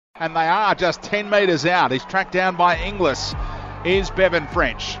and they are just 10 metres out. He's tracked down by Inglis, is Bevan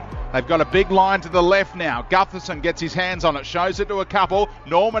French. They've got a big line to the left now. Gutherson gets his hands on it, shows it to a couple.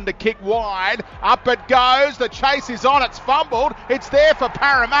 Norman to kick wide. Up it goes. The chase is on. It's fumbled. It's there for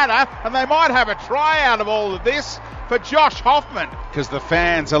Parramatta, and they might have a try out of all of this for Josh Hoffman, because the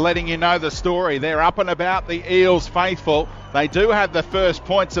fans are letting you know the story. They're up and about the Eels faithful. They do have the first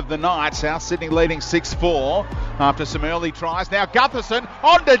points of the night. South Sydney leading 6-4 after some early tries. Now Gutherson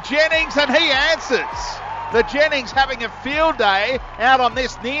on to Jennings, and he answers. The Jennings having a field day out on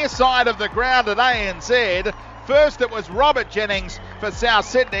this near side of the ground at ANZ. First it was Robert Jennings for South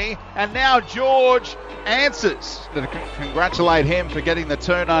Sydney, and now George answers. To congratulate him for getting the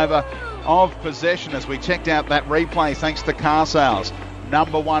turnover of possession as we checked out that replay thanks to car sales.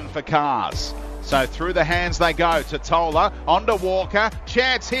 Number one for cars. So through the hands they go to Tola, on to Walker.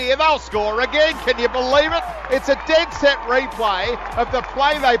 Chance here, they'll score again. Can you believe it? It's a dead set replay of the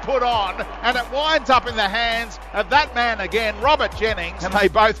play they put on, and it winds up in the hands of that man again, Robert Jennings, and they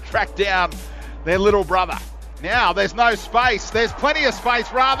both track down their little brother. Now there's no space. There's plenty of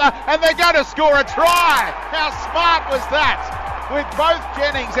space rather, and they're going to score a try. How smart was that? With both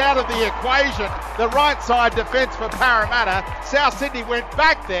Jennings out of the equation, the right side defence for Parramatta, South Sydney went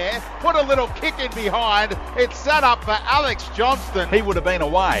back there, put a little kick in behind. It's set up for Alex Johnston. He would have been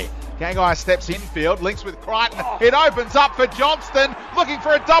away. Gagai steps infield, links with Crichton. It opens up for Johnston, looking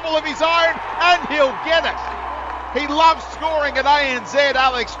for a double of his own, and he'll get it. He loves scoring at ANZ,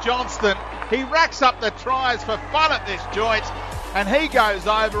 Alex Johnston. He racks up the tries for fun at this joint, and he goes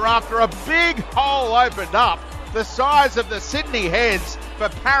over after a big hole opened up the size of the Sydney Heads for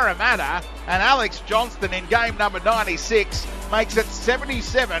Parramatta, and Alex Johnston in game number 96 makes it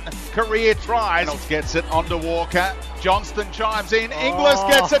 77 career tries. Reynolds gets it onto Walker. Johnston chimes in. Inglis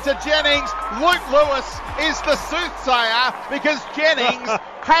gets it to Jennings. Luke Lewis is the soothsayer because Jennings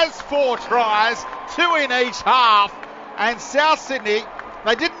has 4 tries, 2 in each half, and South Sydney,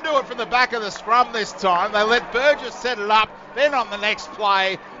 they didn't do it from the back of the scrum this time. They let Burgess set it up. Then on the next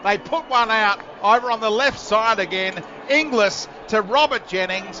play, they put one out over on the left side again. Inglis to Robert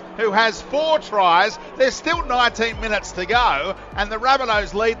Jennings, who has 4 tries. There's still 19 minutes to go, and the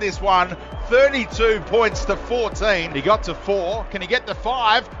Rabbitohs lead this one 32 points to 14. He got to 4. Can he get to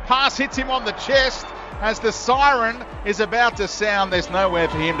 5? Pass hits him on the chest. As the siren is about to sound, there's nowhere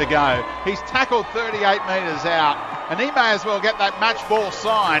for him to go. He's tackled 38 metres out, and he may as well get that match ball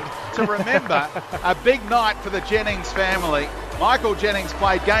signed to remember a big night for the Jennings family. Michael Jennings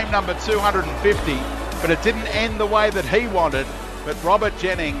played game number 250, but it didn't end the way that he wanted. But Robert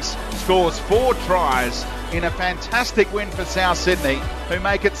Jennings scores 4 tries in a fantastic win for South Sydney, who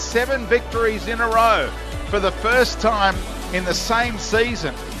make it 7 victories in a row for the first time in the same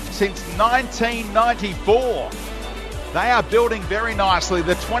season since 1994. They are building very nicely.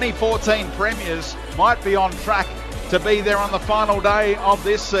 The 2014 premiers might be on track to be there on the final day of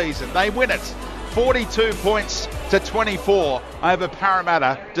this season. They win it 42 points to 24 over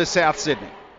Parramatta to South Sydney.